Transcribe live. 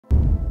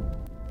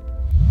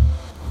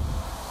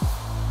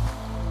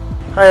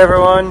Hi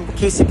everyone,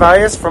 Casey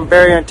Bouius from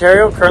Barrie,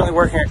 Ontario, currently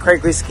working at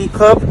Craigley Ski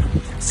Club.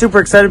 Super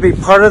excited to be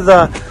part of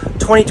the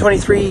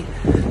 2023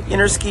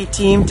 Interski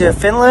team to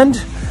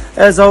Finland.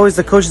 As always,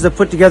 the coaches have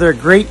put together a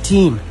great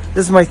team.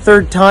 This is my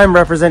third time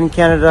representing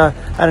Canada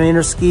at an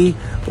Interski.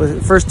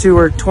 The first two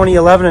were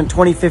 2011 and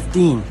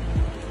 2015.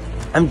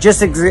 I'm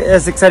just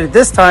as excited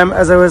this time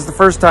as I was the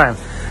first time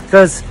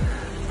because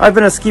I've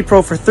been a ski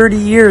pro for 30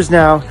 years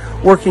now,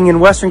 working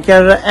in Western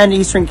Canada and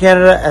Eastern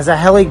Canada as a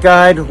heli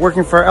guide,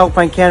 working for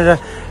Alpine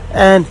Canada,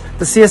 and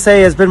the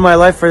CSA has been my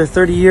life for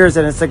 30 years,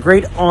 and it's a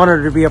great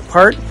honor to be a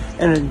part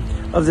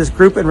of this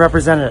group and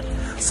represent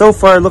it. So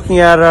far, looking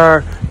at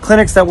our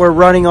clinics that we're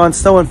running on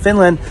snow in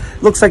Finland,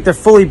 looks like they're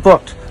fully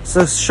booked.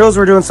 So it shows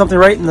we're doing something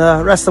right, and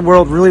the rest of the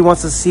world really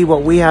wants to see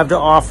what we have to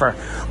offer.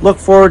 Look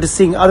forward to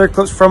seeing other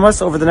clips from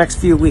us over the next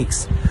few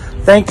weeks.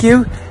 Thank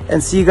you,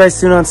 and see you guys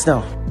soon on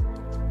snow.